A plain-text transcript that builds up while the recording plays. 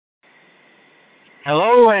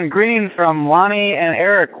Hello and greetings from Lonnie and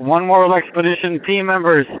Eric, One World Expedition team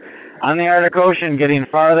members on the Arctic Ocean, getting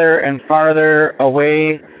farther and farther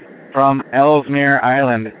away from Ellesmere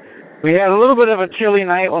Island. We had a little bit of a chilly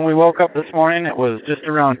night when we woke up this morning. It was just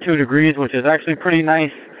around 2 degrees, which is actually pretty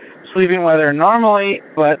nice sleeping weather normally,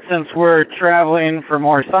 but since we're traveling for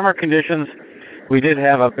more summer conditions, we did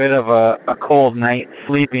have a bit of a cold night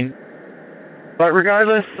sleeping. But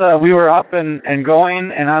regardless, we were up and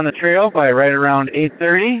going and on the trail by right around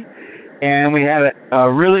 8:30, and we had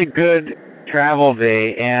a really good travel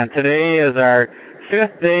day. And today is our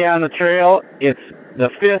 5th day on the trail. It's the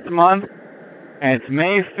 5th month, and it's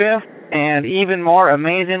May 5th, and even more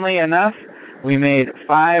amazingly enough, we made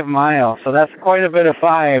 5 miles. So that's quite a bit of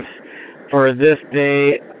fives for this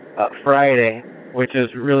day, Friday, which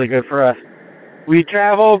is really good for us. We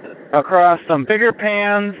traveled across some bigger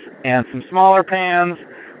pans and some smaller pans.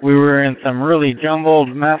 We were in some really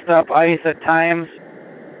jumbled, messed up ice at times.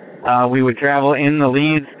 We would travel in the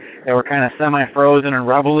leads that were kind of semi-frozen and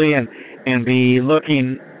rubbly and be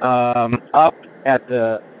looking up at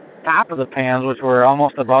the top of the pans, which were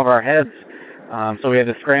almost above our heads. So we had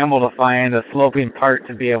to scramble to find a sloping part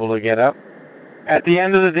to be able to get up. At the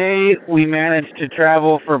end of the day, we managed to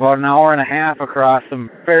travel for about an hour and a half across some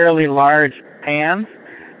fairly large pans.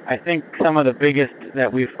 I think some of the biggest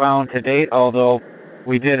that we've found to date, although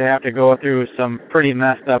we did have to go through some pretty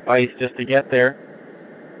messed up ice just to get there.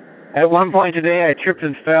 At one point today, I tripped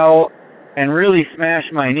and fell and really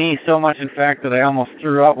smashed my knee so much, in fact, that I almost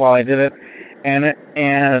threw up while I did it. And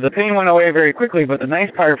the pain went away very quickly, but the nice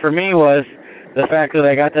part for me was the fact that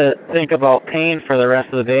I got to think about pain for the rest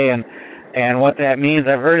of the day and what that means.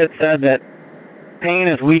 I've heard it said that pain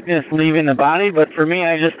is weakness leaving the body, but for me,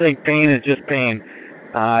 I just think pain is just pain.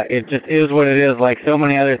 It just is what it is, like so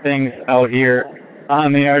many other things out here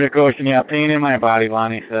on the Arctic Ocean. Yeah, pain in my body,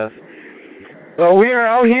 Lonnie says. So we are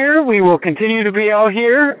out here. We will continue to be out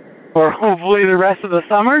here for hopefully the rest of the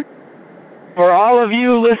summer. For all of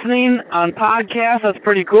you listening on podcasts, that's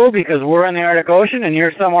pretty cool because we're in the Arctic Ocean and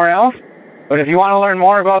you're somewhere else. But if you want to learn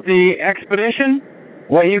more about the expedition,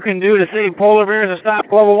 what you can do to save polar bears or stop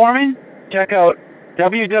global warming, check out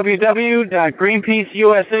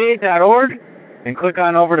www.greenpeaceusa.org and click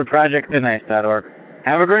on over to projectthinnice.org.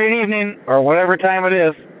 Have a great evening, or whatever time it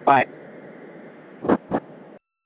is. Bye.